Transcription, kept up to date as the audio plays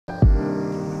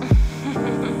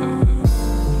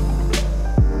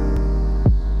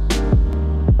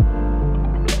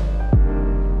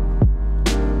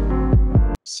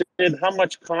Sid, how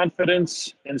much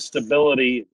confidence and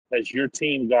stability has your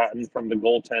team gotten from the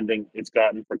goaltending it's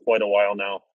gotten for quite a while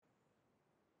now?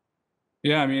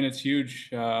 Yeah, I mean, it's huge.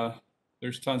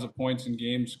 There's tons of points in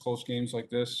games, close games like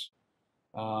this.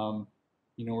 Um,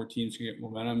 where teams can get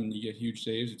momentum and you get huge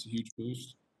saves, it's a huge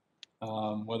boost.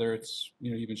 Whether it's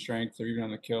even strength or even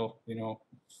on the kill,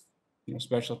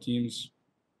 special teams.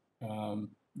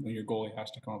 Your goalie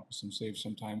has to come up with some saves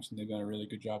sometimes, and they've done a really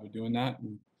good job of doing that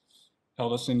and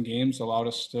held us in games, allowed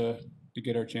us to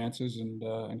get our chances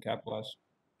and capitalize.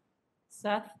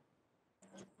 Seth?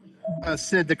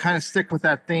 Sid, to kind of stick with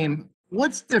that theme,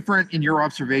 what's different in your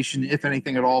observation, if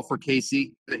anything at all, for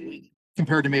Casey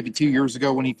compared to maybe 2 years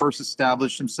ago when he first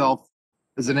established himself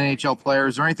as an NHL player?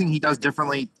 Is there anything he does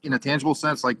differently in a tangible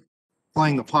sense, like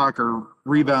playing the puck or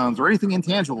rebounds or anything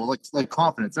intangible, like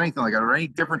confidence, anything like that, or any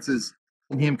differences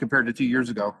in him compared to 2 years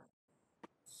ago?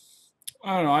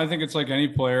 I don't know. I think it's like any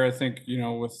player. I think,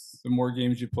 with the more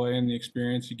games you play and the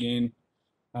experience you gain,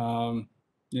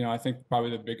 I think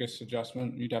probably the biggest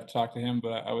adjustment, you'd have to talk to him,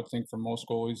 but I would think for most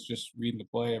goalies, just reading the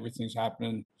play, everything's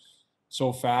happening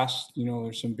so fast.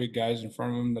 There's some big guys in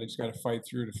front of him that he's got to fight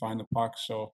through to find the puck.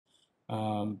 So,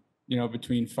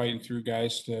 between fighting through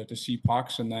guys to see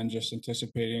pucks and then just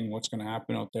anticipating what's going to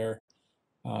happen out there,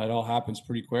 it all happens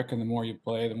pretty quick. And the more you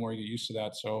play, the more you get used to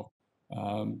that. So,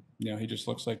 he just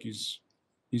looks like he's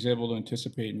able to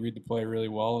anticipate and read the play really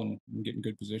well and get in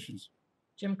good positions.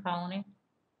 Jim Colony?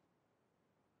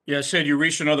 Yeah, Sid, you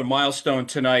reached another milestone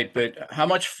tonight, but how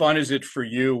much fun is it for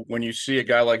you when you see a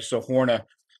guy like Zohorna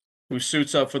who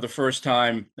suits up for the first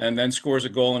time and then scores a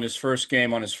goal in his first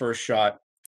game on his first shot?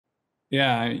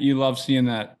 Yeah, you love seeing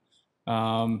that.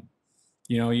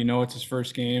 It's his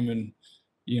first game, and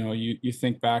you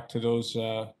think back to those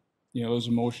those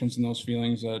emotions and those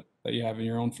feelings that you have in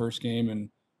your own first game, and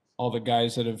all the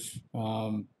guys that have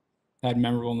had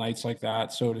memorable nights like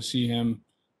that. So to see him,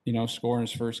 score in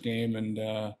his first game and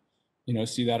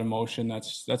see that emotion,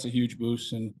 that's a huge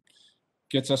boost and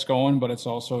gets us going. But it's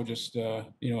also just a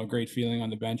great feeling on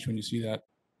the bench when you see that.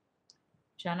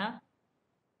 Jenna?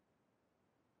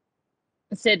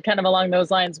 Sid, kind of along those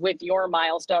lines with your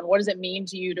milestone, what does it mean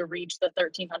to you to reach the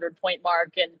 1,300 point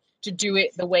mark and to do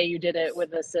it the way you did it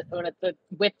with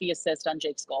the assist on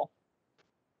Jake's goal?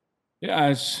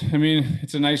 Yeah,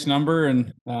 it's a nice number,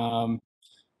 and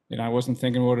I wasn't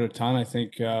thinking about it a ton. I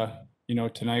think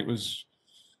tonight was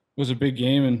a big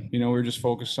game, and we were just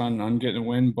focused on getting a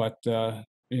win. But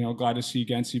glad to see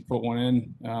Gensi put one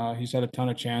in. He's had a ton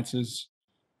of chances.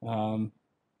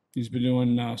 He's been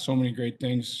doing so many great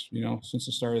things, since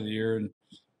the start of the year, and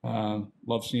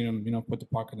love seeing him, put the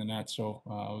puck in the net. So it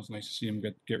was nice to see him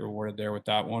get rewarded there with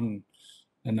that one,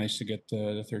 and nice to get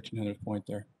the 1,300th point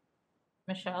there.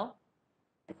 Michelle?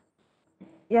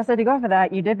 Yeah, so to go off of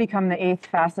that, you did become the 8th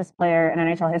fastest player in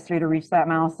NHL history to reach that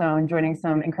milestone, joining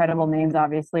some incredible names,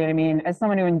 obviously. I mean, as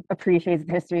someone who appreciates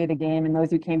the history of the game and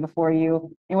those who came before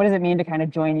you, and what does it mean to kind of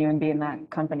join you and be in that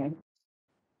company?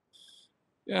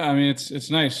 Yeah, I mean,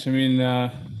 it's nice. I mean,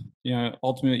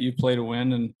 ultimately you play to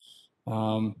win,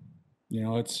 and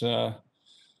it's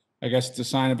I guess it's a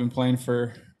sign I've been playing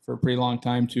for a pretty long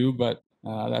time too. But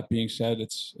that being said,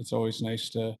 it's always nice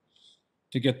to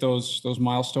get those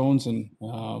milestones and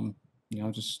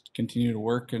just continue to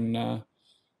work and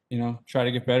try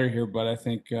to get better here. But I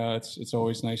think it's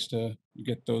always nice to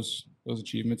get those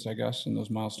achievements, I guess, and those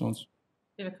milestones.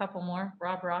 We have a couple more.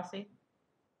 Rob Rossi?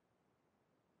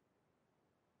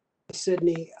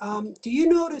 Sidney, do you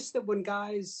notice that when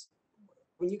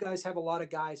you guys have a lot of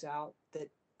guys out, that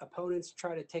opponents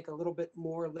try to take a little bit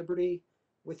more liberty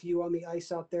with you on the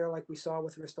ice out there, like we saw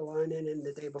with Ristolainen and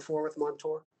the day before with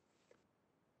Montour?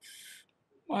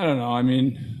 I don't know. I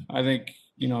mean, I think,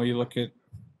 you look at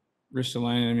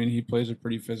Ristolainen, I mean, he plays a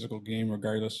pretty physical game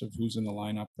regardless of who's in the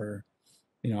lineup, or,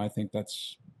 I think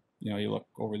that's, you look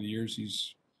over the years,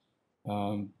 he's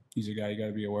a guy you got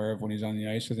to be aware of when he's on the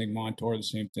ice. I think Montour, the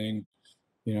same thing.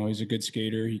 He's a good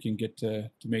skater. He can get to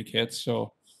make hits.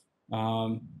 So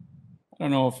I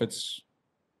don't know if it's,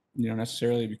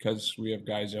 necessarily because we have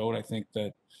guys out. I think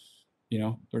that,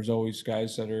 there's always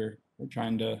guys that are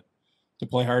trying to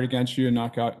play hard against you and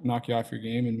knock you off your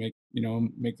game and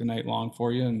make the night long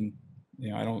for you. And,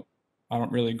 I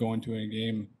don't really go into a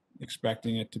game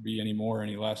expecting it to be any more or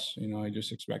any less. I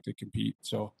just expect to compete.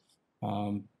 So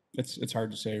it's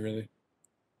hard to say, really.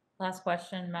 Last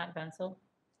question, Matt Bensel.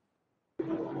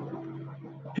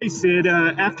 Hey, Sid,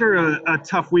 after a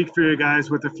tough week for you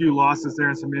guys with a few losses there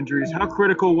and some injuries, how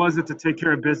critical was it to take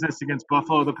care of business against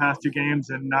Buffalo the past 2 games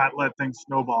and not let things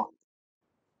snowball?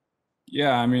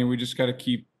 Yeah, I mean, we just got to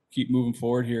keep moving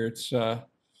forward here. It's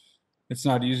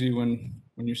not easy when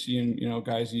when you're seeing,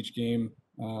 guys each game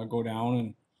go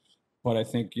down. But I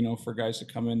think, for guys to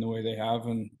come in the way they have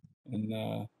and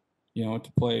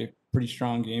to play pretty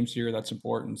strong games here, that's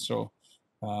important. So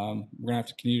we're gonna have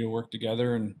to continue to work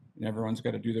together, and everyone's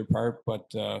got to do their part. But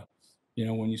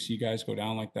when you see guys go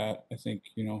down like that, I think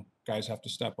guys have to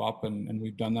step up, and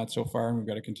we've done that so far, and we've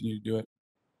got to continue to do it.